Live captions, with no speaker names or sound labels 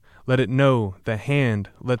Let it know the hand,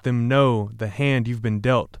 let them know the hand you've been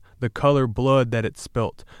dealt, the color blood that it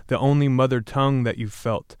spilt, the only mother tongue that you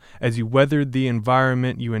felt, as you weathered the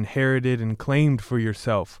environment you inherited and claimed for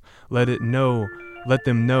yourself. Let them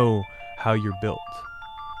know how you're built.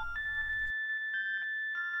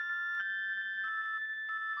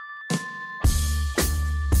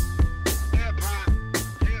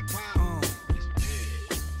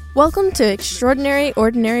 Welcome to Extraordinary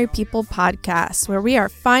Ordinary People Podcast, where we are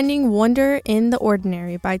finding wonder in the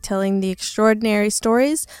ordinary by telling the extraordinary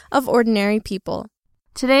stories of ordinary people.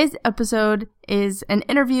 Today's episode is an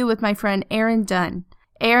interview with my friend Aaron Dunn.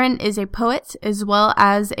 Aaron is a poet as well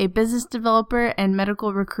as a business developer and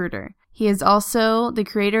medical recruiter. He is also the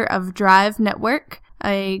creator of Drive Network,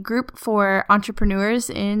 a group for entrepreneurs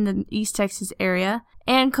in the East Texas area,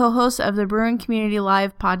 and co-host of the Bruin Community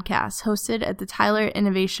Live podcast, hosted at the Tyler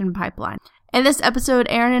Innovation Pipeline. In this episode,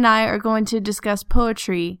 Aaron and I are going to discuss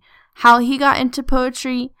poetry, how he got into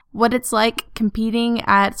poetry, what it's like competing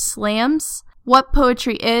at slams, what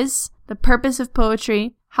poetry is, the purpose of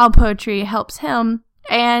poetry, how poetry helps him,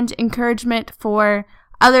 and encouragement for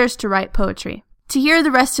others to write poetry. To hear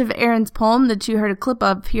the rest of Aaron's poem that you heard a clip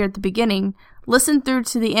of here at the beginning, listen through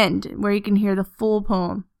to the end, where you can hear the full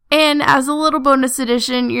poem. And as a little bonus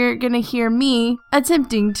addition, you're going to hear me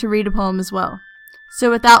attempting to read a poem as well.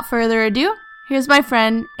 So without further ado, here's my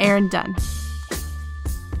friend Aaron Dunn.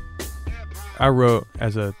 I wrote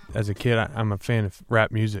as a kid. I'm a fan of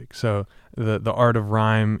rap music, so the art of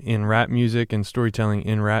rhyme in rap music and storytelling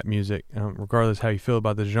in rap music, regardless how you feel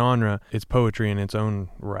about the genre, it's poetry in its own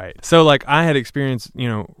right. So like I had experienced,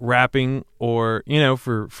 rapping or,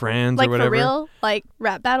 for friends like or whatever. Like for real? Like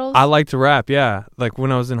rap battles? I like to rap, yeah. Like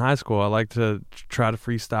when I was in high school, I liked to try to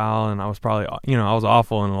freestyle, and I was probably, I was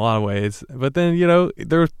awful in a lot of ways. But then,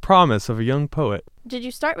 there was promise of a young poet. Did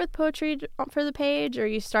you start with poetry for the page, or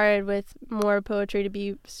you started with more poetry to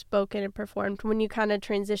be spoken and performed when you kind of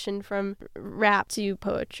transitioned from rap to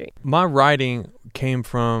poetry? My writing came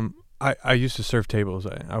from, I used to serve tables.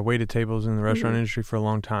 I waited tables in the restaurant industry for a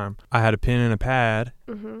long time. I had a pen and a pad,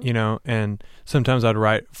 and sometimes I'd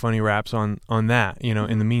write funny raps on that,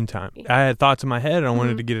 in the meantime. I had thoughts in my head and I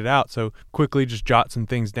wanted to get it out, so quickly just jot some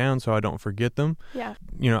things down so I don't forget them. Yeah.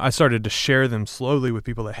 I started to share them slowly with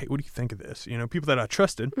people that, hey, what do you think of this? People that I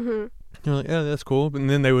trusted. They're like, yeah, that's cool. And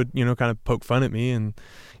then they would, kind of poke fun at me and,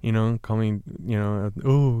 call me,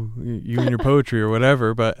 oh, you and your poetry or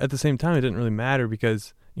whatever. But at the same time, it didn't really matter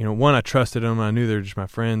because, one, I trusted them. I knew they were just my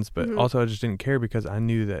friends. But also I just didn't care because I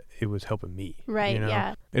knew that it was helping me. Right,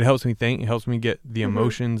 yeah. It helps me think. It helps me get the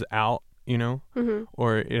emotions out,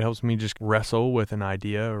 or it helps me just wrestle with an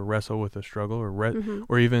idea or wrestle with a struggle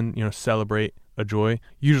or even, celebrate a joy.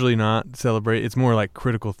 Usually not celebrate. It's more like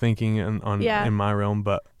critical thinking in my realm.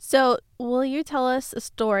 But so will you tell us a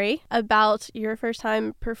story about your first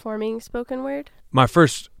time performing spoken word? My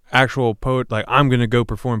first actual I'm going to go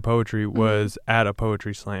perform poetry was at a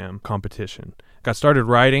poetry slam competition. I started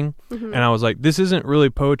writing and I was like, this isn't really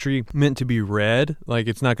poetry meant to be read. Like,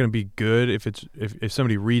 it's not going to be good. If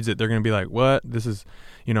somebody reads it, they're going to be like, what? This is,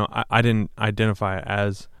 I didn't identify it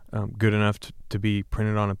as good enough to be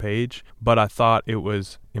printed on a page, but I thought it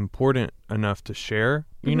was important enough to share,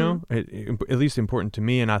 at least important to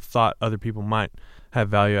me. And I thought other people might have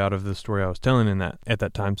value out of the story I was telling at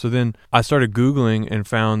that time. So then I started Googling and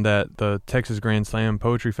found that the Texas Grand Slam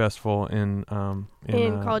Poetry Festival in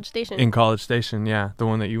College Station. In College Station, yeah, the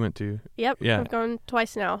one that you went to. Yep, yeah. I've gone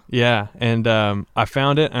twice now. Yeah, and I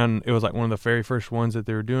found it, and it was like one of the very first ones that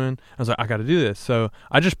they were doing. I was like, I got to do this. So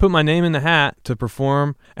I just put my name in the hat to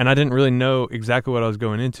perform, and I didn't really know exactly what I was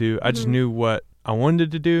going into. I just knew what I wanted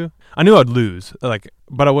to do. I knew I'd lose,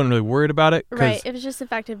 but I wasn't really worried about it. Right, it was just the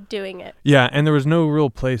fact of doing it. Yeah, and there was no real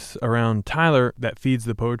place around Tyler that feeds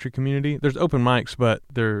the poetry community. There's open mics, but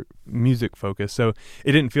they're music focused, so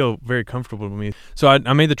it didn't feel very comfortable to me. So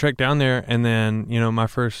I made the trek down there, and then, my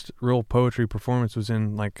first real poetry performance was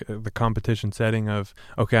in the competition setting of,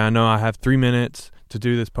 okay, I know I have 3 minutes to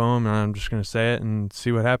do this poem, and I'm just going to say it and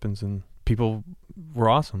see what happens. And people were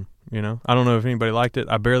awesome. I don't know if anybody liked it.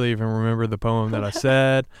 I barely even remember the poem that I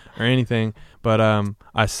said or anything, but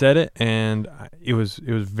I said it, and it was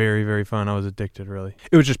very, very fun. I was addicted, really.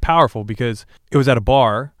 It was just powerful because it was at a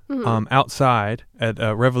bar outside at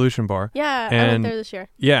a Revolution Bar. Yeah, I went there this year.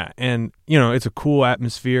 Yeah, and it's a cool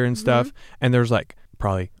atmosphere and stuff, and there's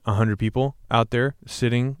probably 100 people out there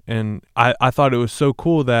sitting, and I thought it was so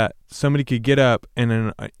cool that somebody could get up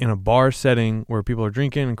and in a bar setting where people are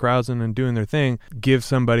drinking and carousing and doing their thing, give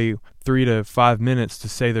somebody 3 to 5 minutes to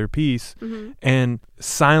say their piece and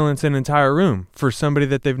silence an entire room for somebody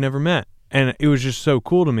that they've never met. And it was just so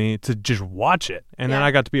cool to me to just watch it. And then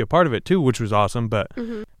I got to be a part of it too, which was awesome. But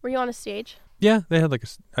Were you on a stage? yeah, they had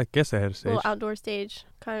I guess they had a stage. A little outdoor stage,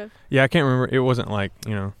 kind of. Yeah, I can't remember. It wasn't like,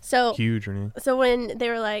 so huge or anything. So when they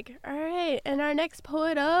were like, all right, and our next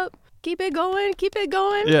poet up, keep it going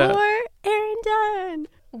Yeah. for Aaron Dunn.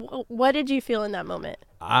 What did you feel in that moment?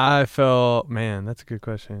 I felt, man, that's a good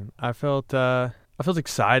question. I felt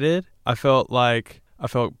excited. I felt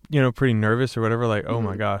pretty nervous or whatever. Like, oh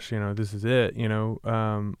my gosh, this is it.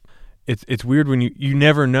 It's weird when you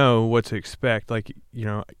never know what to expect. Like,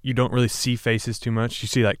 you don't really see faces too much. You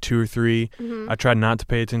see like 2 or 3. I tried not to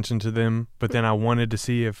pay attention to them, but then I wanted to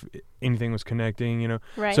see if anything was connecting,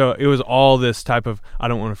 Right. So it was all this type of, I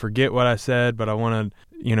don't want to forget what I said, but I want to,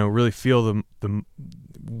 really feel the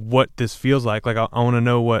what this feels like. Like, I want to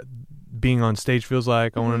know what being on stage feels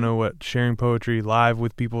like. I want to know what sharing poetry live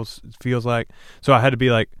with people feels like. So I had to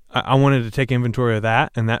be like, I wanted to take inventory of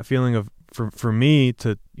that and that feeling of, for me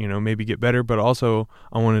to, maybe get better, but also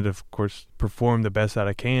I wanted to, of course, perform the best that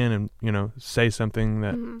I can and, say something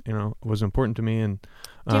that, was important to me. And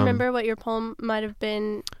do you remember what your poem might have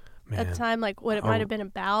been at the time? Like what it might have been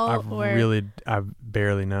about? I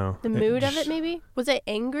barely know. The mood of it, maybe? Was it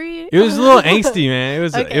angry? It was a little angsty, man. It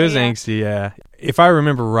was yeah. angsty, yeah. If I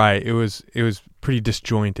remember right, it was pretty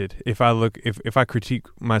disjointed. If I critique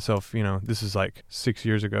myself, this is like 6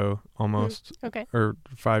 years ago almost, or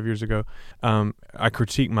 5 years ago. I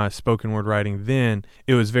critique my spoken word writing then.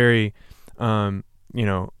 It was very,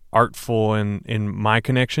 artful in my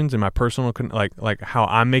connections and my personal like how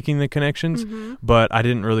I'm making the connections, but I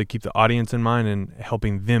didn't really keep the audience in mind and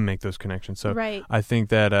helping them make those connections. So I think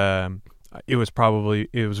that it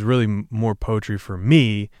was really more poetry for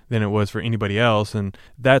me than it was for anybody else, and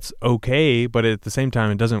that's okay, but at the same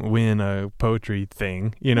time it doesn't win a poetry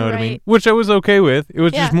thing, you know what I mean, which I was okay with. It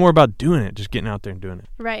was just more about doing it, just getting out there and doing it.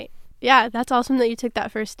 Right. Yeah, that's awesome that you took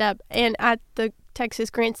that first step. And at the Texas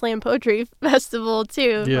Grand Slam Poetry Festival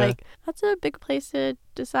too. Yeah. Like, that's a big place to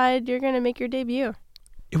decide you're going to make your debut.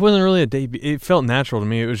 It wasn't really a debut. It felt natural to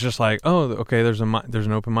me. It was just like, oh, okay, there's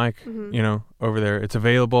an open mic, over there. It's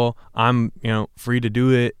available. I'm, free to do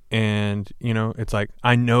it. And, it's like,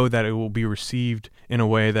 I know that it will be received in a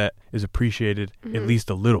way that is appreciated at least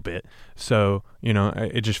a little bit. So,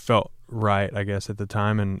 it just felt right, I guess, at the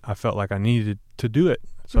time. And I felt like I needed to do it.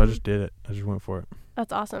 So I just did it. I just went for it.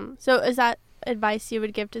 That's awesome. So is that advice you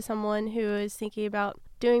would give to someone who is thinking about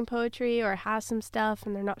doing poetry or has some stuff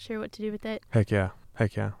and they're not sure what to do with it? Heck yeah.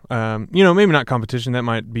 Maybe not competition. That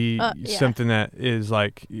might be something that is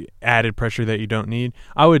like added pressure that you don't need.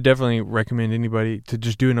 I would definitely recommend anybody to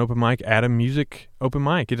just do an open mic at a music open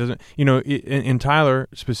mic. It doesn't, in Tyler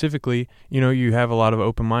specifically, you have a lot of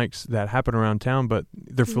open mics that happen around town, but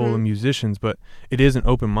they're full of musicians, but it is an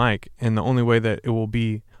open mic. And the only way that it will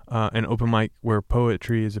be an open mic where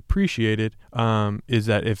poetry is appreciated is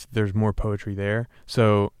that if there's more poetry there.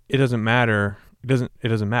 So it doesn't matter. It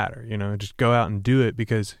doesn't matter, just go out and do it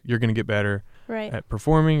because you're going to get better at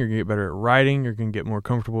performing. You're going to get better at writing. You're going to get more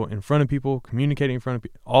comfortable in front of people, communicating in front of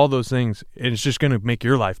people, all those things. And it's just going to make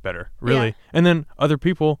your life better, really. Yeah. And then other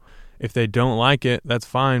people, if they don't like it, that's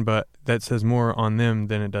fine, but that says more on them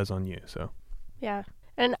than it does on you. So, yeah.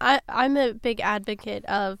 And I'm a big advocate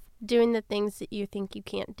of doing the things that you think you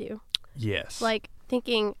can't do. Yes. Like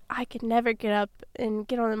thinking I could never get up and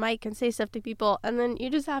get on the mic and say stuff to people, and then you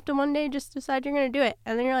just have to one day just decide you're going to do it,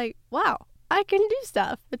 and then you're like, wow, I can do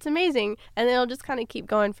stuff. It's amazing. And then it'll just kind of keep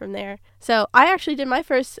going from there. So I actually did my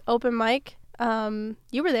first open mic.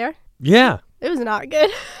 You were there. Yeah. It was not good.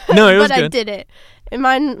 No, it was but good. I did it. And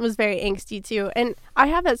mine was very angsty too. And I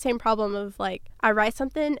have that same problem of like, I write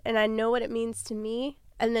something and I know what it means to me,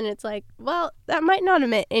 and then it's like, well, that might not have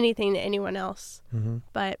meant anything to anyone else.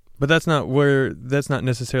 But that's not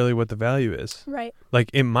necessarily what the value is. Right.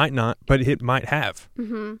 Like, it might not, but it might have.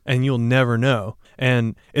 And you'll never know.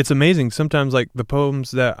 And it's amazing. Sometimes, like, the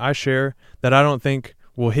poems that I share that I don't think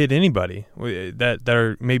will hit anybody, that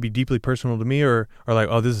are maybe deeply personal to me or are like,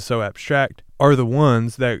 oh, this is so abstract, are the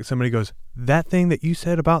ones that somebody goes, that thing that you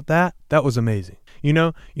said about that was amazing.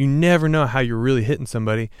 You never know how you're really hitting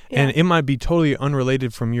somebody. Yeah. And it might be totally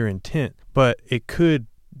unrelated from your intent, but it could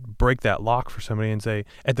break that lock for somebody and say,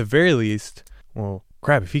 at the very least, well,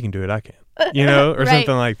 crap, if he can do it, I can, or right.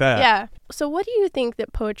 something like that. Yeah. So what do you think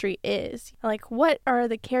that poetry is? Like, what are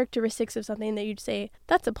the characteristics of something that you'd say,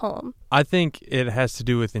 that's a poem? I think it has to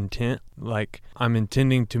do with intent. Like, I'm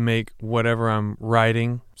intending to make whatever I'm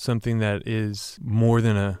writing something that is more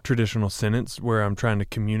than a traditional sentence where I'm trying to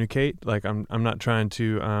communicate. Like, I'm not trying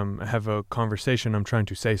to have a conversation. I'm trying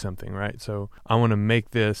to say something, right? So I want to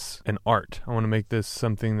make this an art. I want to make this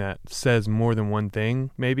something that says more than one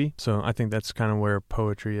thing, maybe. So I think that's kind of where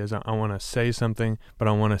poetry is. I want to say something, but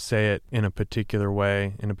I want to say it in a particular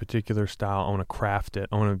way, in a particular style. I want to craft it.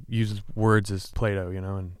 I want to use words as Play-Doh,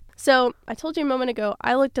 and So I told you a moment ago,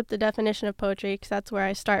 I looked up the definition of poetry because that's where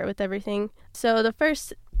I start with everything. So the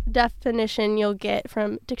first definition you'll get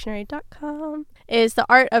from dictionary.com is the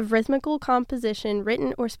art of rhythmical composition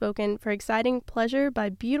written or spoken for exciting pleasure by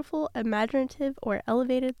beautiful, imaginative, or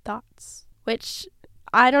elevated thoughts, which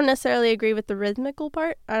I don't necessarily agree with the rhythmical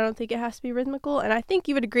part. I don't think it has to be rhythmical, and I think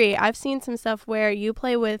you would agree. I've seen some stuff where you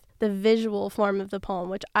play with the visual form of the poem,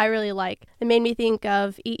 which I really like. It made me think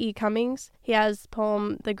of E.E. Cummings. He has the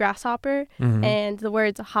poem The Grasshopper, and the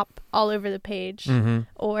words hop all over the page.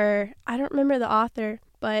 Or, I don't remember the author,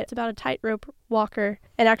 but it's about a tightrope walker.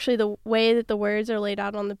 And actually the way that the words are laid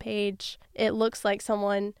out on the page, it looks like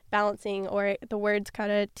someone balancing, or the words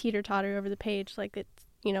kind of teeter-totter over the page, like it's,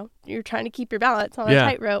 you're trying to keep your balance on a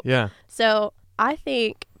tightrope. Yeah. So I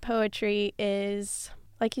think poetry is,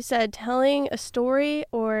 like you said, telling a story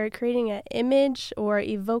or creating an image or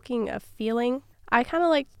evoking a feeling. I kind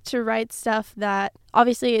of like to write stuff that,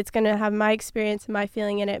 obviously it's going to have my experience and my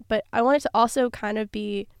feeling in it, but I want it to also kind of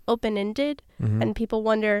be open-ended, and people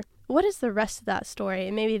wonder, what is the rest of that story?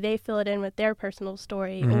 And maybe they fill it in with their personal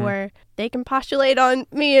story, or they can postulate on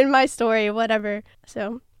me and my story, whatever.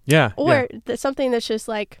 So... yeah. Or something that's just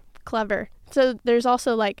like clever. So there's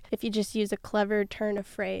also like, if you just use a clever turn of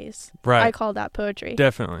phrase, right. I call that poetry.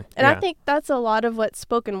 Definitely. And I think that's a lot of what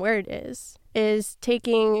spoken word is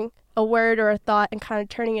taking a word or a thought and kind of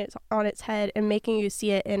turning it on its head and making you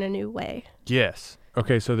see it in a new way. Yes.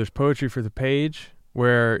 Okay, so there's poetry for the page,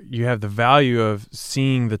 where you have the value of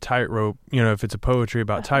seeing the tightrope. If it's a poetry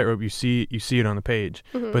about tightrope, you see it on the page.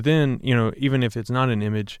 But then, even if it's not an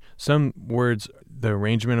image, some words, the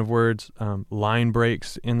arrangement of words, line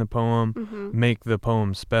breaks in the poem make the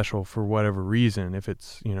poem special for whatever reason. If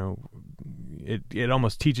it's, it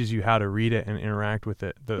almost teaches you how to read it and interact with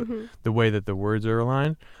it, the way that the words are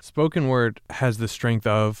aligned. Spoken word has the strength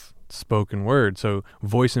of spoken word. So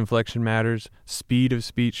voice inflection matters, speed of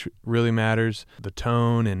speech really matters, the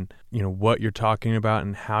tone and what you're talking about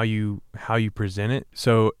and how you present it.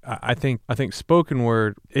 So I think spoken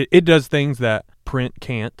word it does things that print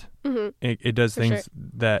can't. It does things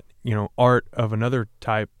that art of another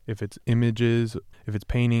type, if it's images, if it's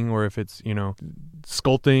painting, or if it's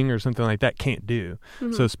sculpting or something like that, can't do.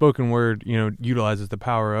 So spoken word utilizes the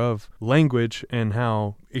power of language and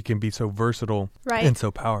how it can be so versatile and so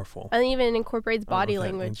powerful, and even incorporates body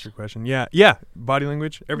language. Answer your question. Yeah, body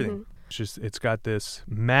language, everything. It's got this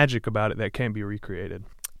magic about it that can't be recreated.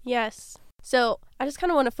 Yes. So I just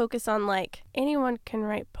kind of want to focus on, like, anyone can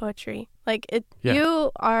write poetry. Like,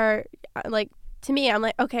 you are, like, to me, I'm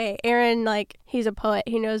like, okay, Aaron, like, he's a poet.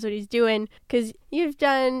 He knows what he's doing. Because you've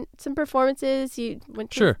done some performances. You went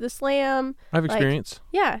to the Slam. I have experience.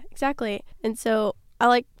 Yeah, exactly. And so I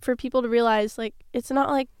like for people to realize, like, it's not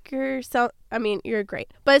like you're you're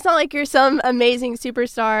great, but it's not like you're some amazing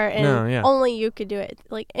superstar and only you could do it.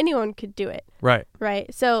 Like, anyone could do it. Right.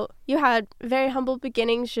 So you had very humble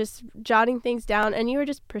beginnings, just jotting things down, and you were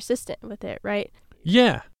just persistent with it, right?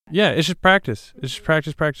 Yeah, it's just practice. It's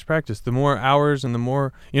just practice. The more hours and the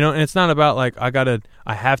more, and it's not about like,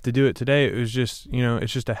 I have to do it today. It was just,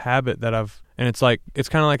 it's just a habit that and it's like, it's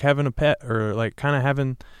kind of like having a pet, or like kind of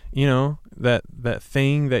having, that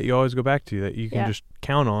thing that you always go back to, that you can just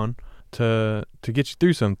count on to get you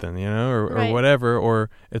through something, or whatever. Or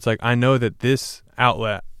it's like, I know that this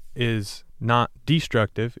outlet is not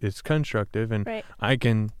destructive, it's constructive, and I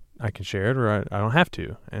can share it, or I don't have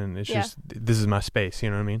to. And it's just, this is my space, you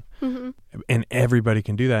know what I mean? And everybody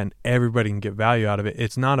can do that, and everybody can get value out of it.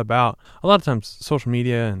 It's not about, a lot of times social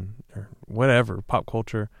media or whatever, pop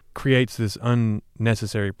culture creates this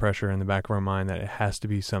unnecessary pressure in the back of our mind that it has to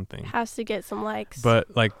be something. It has to get some likes.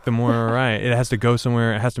 But like, the more, it has to go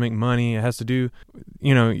somewhere, it has to make money, it has to do,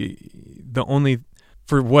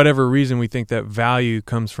 for whatever reason, we think that value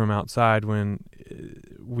comes from outside, when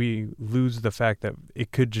we lose the fact that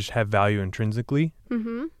it could just have value intrinsically.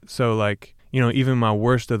 So like, even my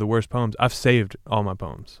worst of the worst poems, I've saved all my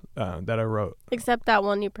poems that I wrote. Except that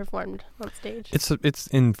one you performed on stage. It's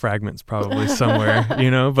in fragments probably somewhere,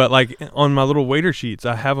 but like on my little waiter sheets,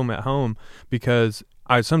 I have them at home, because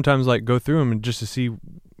I sometimes like go through them and just to see,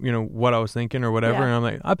 what I was thinking or whatever. Yeah. And I'm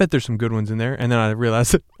like, I bet there's some good ones in there. And then I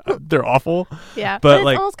realized they're awful. Yeah. But it's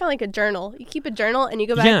like, almost kind of like a journal. You keep a journal and you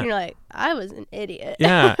go back Yeah. and you're like, I was an idiot.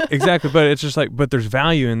 yeah, exactly. But it's just like, but there's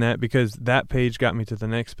value in that because that page got me to the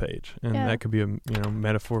next page. And Yeah. that could be a,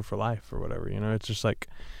 metaphor for life or whatever, it's just like,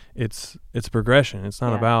 it's progression. It's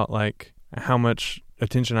not Yeah. about like how much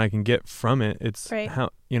attention I can get from it. It's Right. how,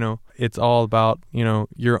 it's all about,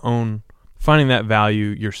 your own, finding that value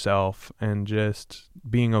yourself and just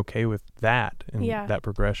being okay with that and Yeah. that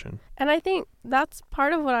progression. And I think that's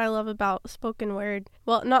part of what I love about spoken word.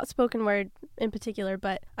 Well, not spoken word in particular,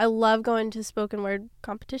 but I love going to spoken word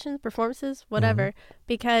competitions, performances, whatever,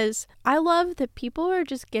 because I love that people are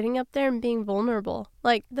just getting up there and being vulnerable.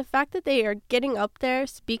 Like the fact that they are getting up there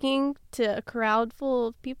speaking to a crowd full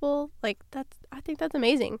of people, like I think that's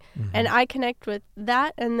amazing. And I connect with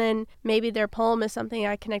that, and then maybe their poem is something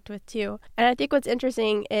I connect with too. And I think what's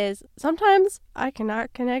interesting is sometimes I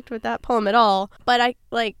cannot connect with that poem at all, but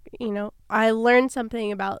I learned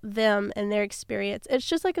something about them and their experience. It's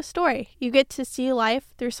just like a story. You get to see life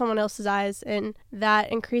through someone else's eyes, and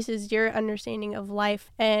that increases your understanding of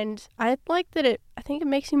life. And I like that I think it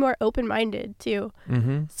makes you more open-minded too.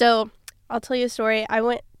 So I'll tell you a story. I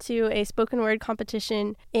went to a spoken word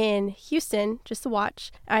competition in Houston just to watch.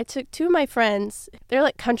 I took two of my friends. They're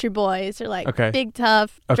like country boys. They're like big,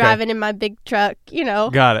 tough, driving in my big truck,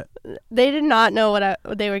 Got it. They did not know what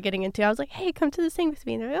they were getting into. I was like, hey, come to this thing with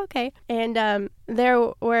me. And they're like, okay. And there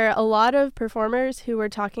were a lot of performers who were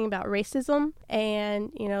talking about racism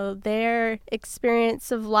and, their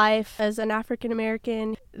experience of life as an African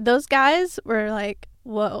American. Those guys were like,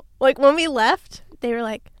 whoa. Like when we left, they were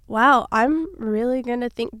like, wow, I'm really going to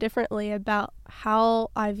think differently about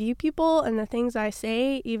how I view people and the things I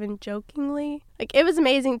say, even jokingly. Like, it was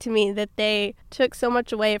amazing to me that they took so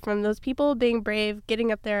much away from those people being brave,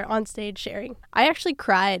 getting up there on stage, sharing. I actually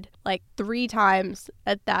cried like 3 times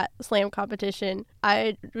at that slam competition.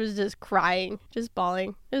 I was just crying, just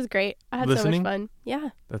bawling. It was great. I had so much fun. Yeah.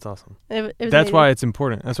 That's awesome. It was That's amazing. why it's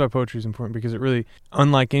important. That's why poetry is important, because it really,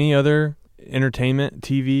 unlike any other entertainment,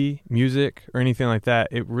 TV, music, or anything like that,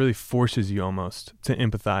 it really forces you almost to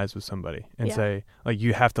empathize with somebody and say, like,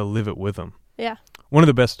 you have to live it with them. Yeah. One of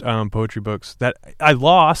the best poetry books that I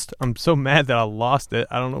lost. I'm so mad that I lost it.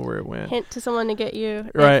 I don't know where it went. Hint to someone to get you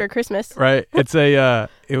Right. for Christmas. Right. It's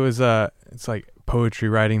it's like Poetry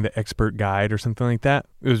Writing the Expert Guide or something like that.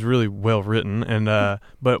 It was really well written. And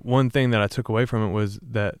but one thing that I took away from it was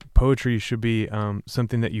that poetry should be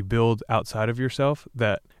something that you build outside of yourself,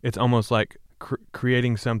 that it's almost like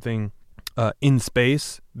creating something in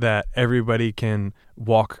space that everybody can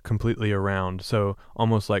walk completely around. So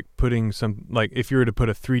almost like putting like if you were to put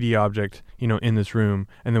a 3D object, in this room,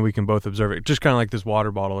 and then we can both observe it, just kind of like this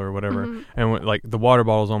water bottle or whatever. And like the water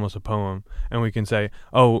bottle is almost a poem, and we can say,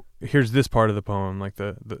 oh, here's this part of the poem, like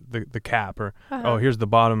the cap, or oh, here's the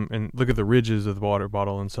bottom, and look at the ridges of the water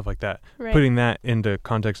bottle and stuff like that. Right. Putting that into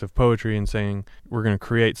context of poetry and saying we're going to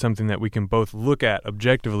create something that we can both look at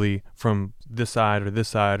objectively from this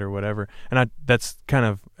side or whatever. And that's kind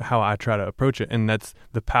of how I try to approach it. And that's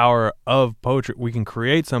the power of poetry. We can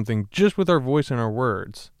create something just with our voice and our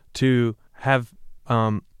words to have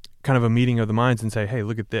kind of a meeting of the minds and say, hey,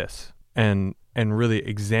 look at this, and really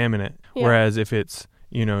examine it. Yeah. Whereas if it's,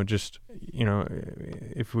 just,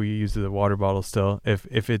 if we use the water bottle still,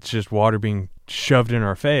 if it's just water being shoved in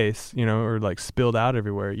our face, or like spilled out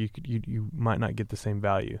everywhere, you might not get the same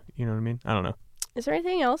value. You know what I mean? I don't know. Is there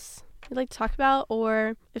anything else you'd like to talk about,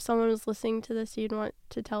 or if someone was listening to this, you'd want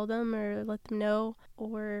to tell them or let them know,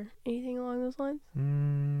 or anything along those lines?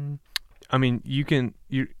 I mean, you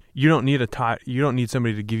don't need you don't need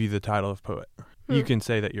somebody to give you the title of poet. You can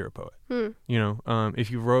say that you're a poet.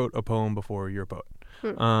 If you wrote a poem before, you're a poet.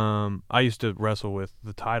 I used to wrestle with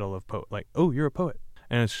the title of poet, like, oh, you're a poet.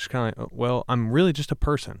 And it's just kind of like, well, I'm really just a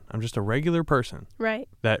person. I'm just a regular person. Right.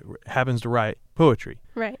 That happens to write poetry.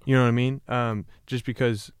 Right. You know what I mean? Just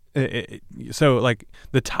because, so like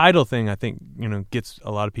the title thing, I think, gets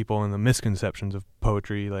a lot of people in the misconceptions of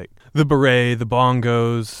poetry, like the beret, the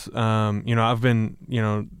bongos. I've been,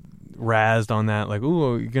 razzed on that, like,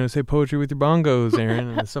 ooh, you're going to say poetry with your bongos,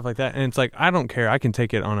 Aaron, and stuff like that. And it's like, I don't care. I can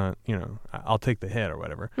take it on I'll take the hit or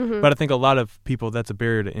whatever. But I think a lot of people, that's a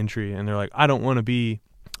barrier to entry, and they're like, I don't want to be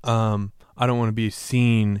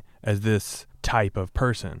seen as this type of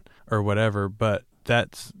person or whatever, but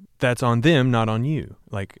that's on them, not on you.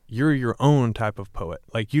 Like, you're your own type of poet.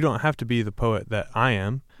 Like, you don't have to be the poet that I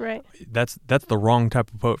am. Right. That's the wrong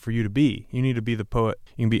type of poet for you to be. You need to be the poet.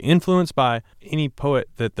 You can be influenced by any poet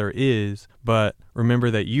that there is, but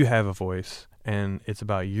remember that you have a voice and it's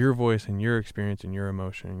about your voice and your experience and your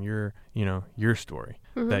emotion and your story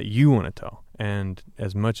that you want to tell, and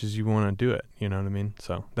as much as you want to do it, you know what I mean?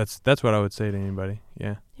 So that's what I would say to anybody.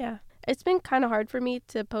 Yeah. It's been kind of hard for me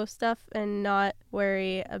to post stuff and not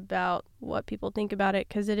worry about what people think about it,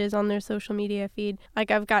 because it is on their social media feed. Like,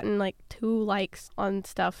 I've gotten like 2 likes on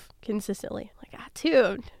stuff consistently. Like,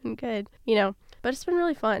 2, I'm good, But it's been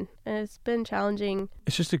really fun, and it's been challenging.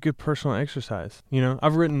 It's just a good personal exercise.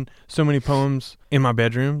 I've written so many poems in my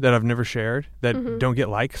bedroom that I've never shared that don't get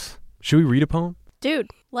likes. Should we read a poem? Dude,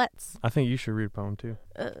 let's. I think you should read a poem too.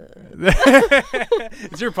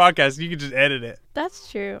 It's your podcast. You can just edit it.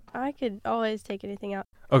 That's true. I could always take anything out.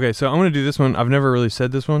 Okay, so I'm going to do this one. I've never really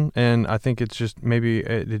said this one, and I think it's just maybe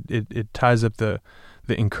it ties up the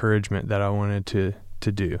encouragement that I wanted to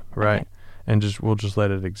do, right? Okay. And we'll just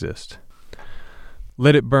let it exist.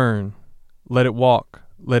 Let it burn. Let it walk.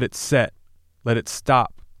 Let it set. Let it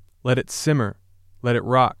stop. Let it simmer. Let it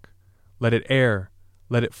rock. Let it air.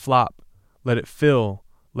 Let it flop. Let it fill,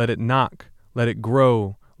 let it knock, let it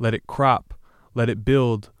grow, let it crop, let it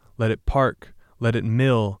build, let it park, let it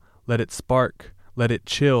mill, let it spark, let it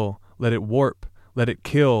chill, let it warp, let it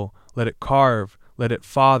kill, let it carve, let it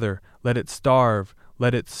father, let it starve,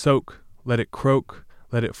 let it soak, let it croak,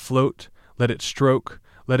 let it float, let it stroke,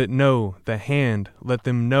 let it know the hand, let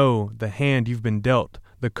them know the hand you've been dealt,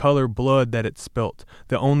 the color blood that it spilt,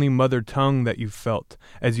 the only mother tongue that you felt,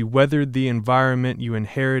 as you weathered the environment you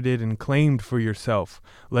inherited and claimed for yourself.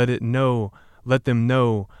 Let them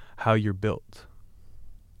know how you're built.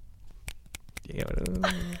 Yeah.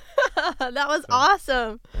 That was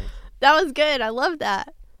awesome. That was good. I love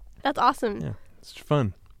that. That's awesome. Yeah, it's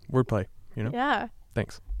fun. Wordplay, Yeah.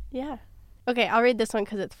 Thanks. Yeah. Okay, I'll read this one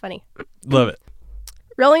because it's funny. Love it.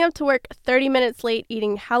 Rolling up to work 30 minutes late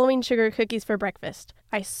eating Halloween sugar cookies for breakfast.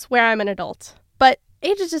 I swear I'm an adult. But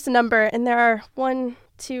age is just a number, and there are 1,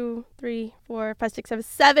 2, 3, 4, 5, 6,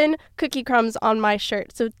 7 cookie crumbs on my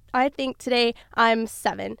shirt. So I think today I'm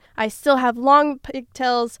 7. I still have long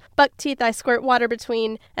pigtails, buck teeth I squirt water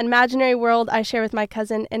between, an imaginary world I share with my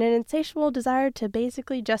cousin, and an insatiable desire to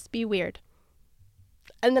basically just be weird.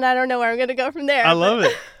 And then I don't know where I'm going to go from there. I love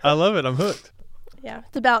it. I'm hooked. Yeah,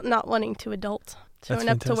 it's about not wanting to adult. Showing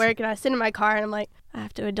up to work, and I sit in my car, and I'm like, I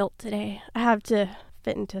have to adult today. I have to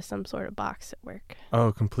fit into some sort of box at work.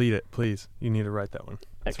 Oh, complete it, please. You need to write that one.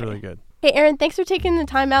 It's really good. Hey, Aaron, thanks for taking the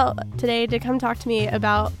time out today to come talk to me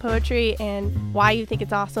about poetry and why you think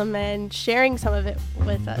it's awesome and sharing some of it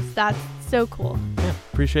with us. That's so cool. Yeah,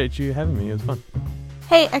 appreciate you having me. It was fun.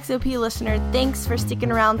 Hey, XOP listener, thanks for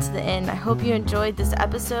sticking around to the end. I hope you enjoyed this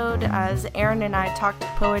episode as Aaron and I talked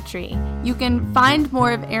poetry. You can find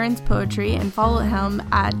more of Aaron's poetry and follow him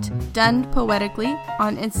at Done Poetically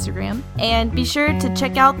on Instagram. And be sure to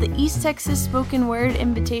check out the East Texas Spoken Word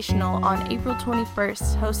Invitational on April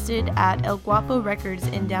 21st, hosted at El Guapo Records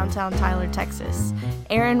in downtown Tyler, Texas.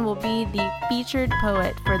 Aaron will be the featured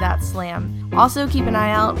poet for that slam. Also, keep an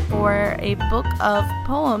eye out for a book of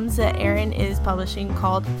poems that Aaron is publishing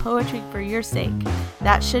called Poetry for Your Sake.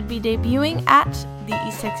 That should be debuting at the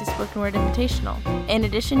East Texas Spoken Word Invitational. In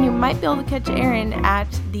addition, you might be able to catch Aaron at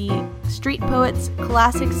the Street Poets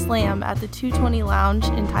Classic Slam at the 220 Lounge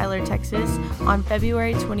in Tyler, Texas on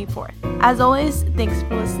February 24th. As always, thanks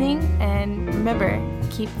for listening, and remember,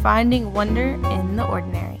 keep finding wonder in the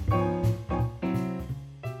ordinary.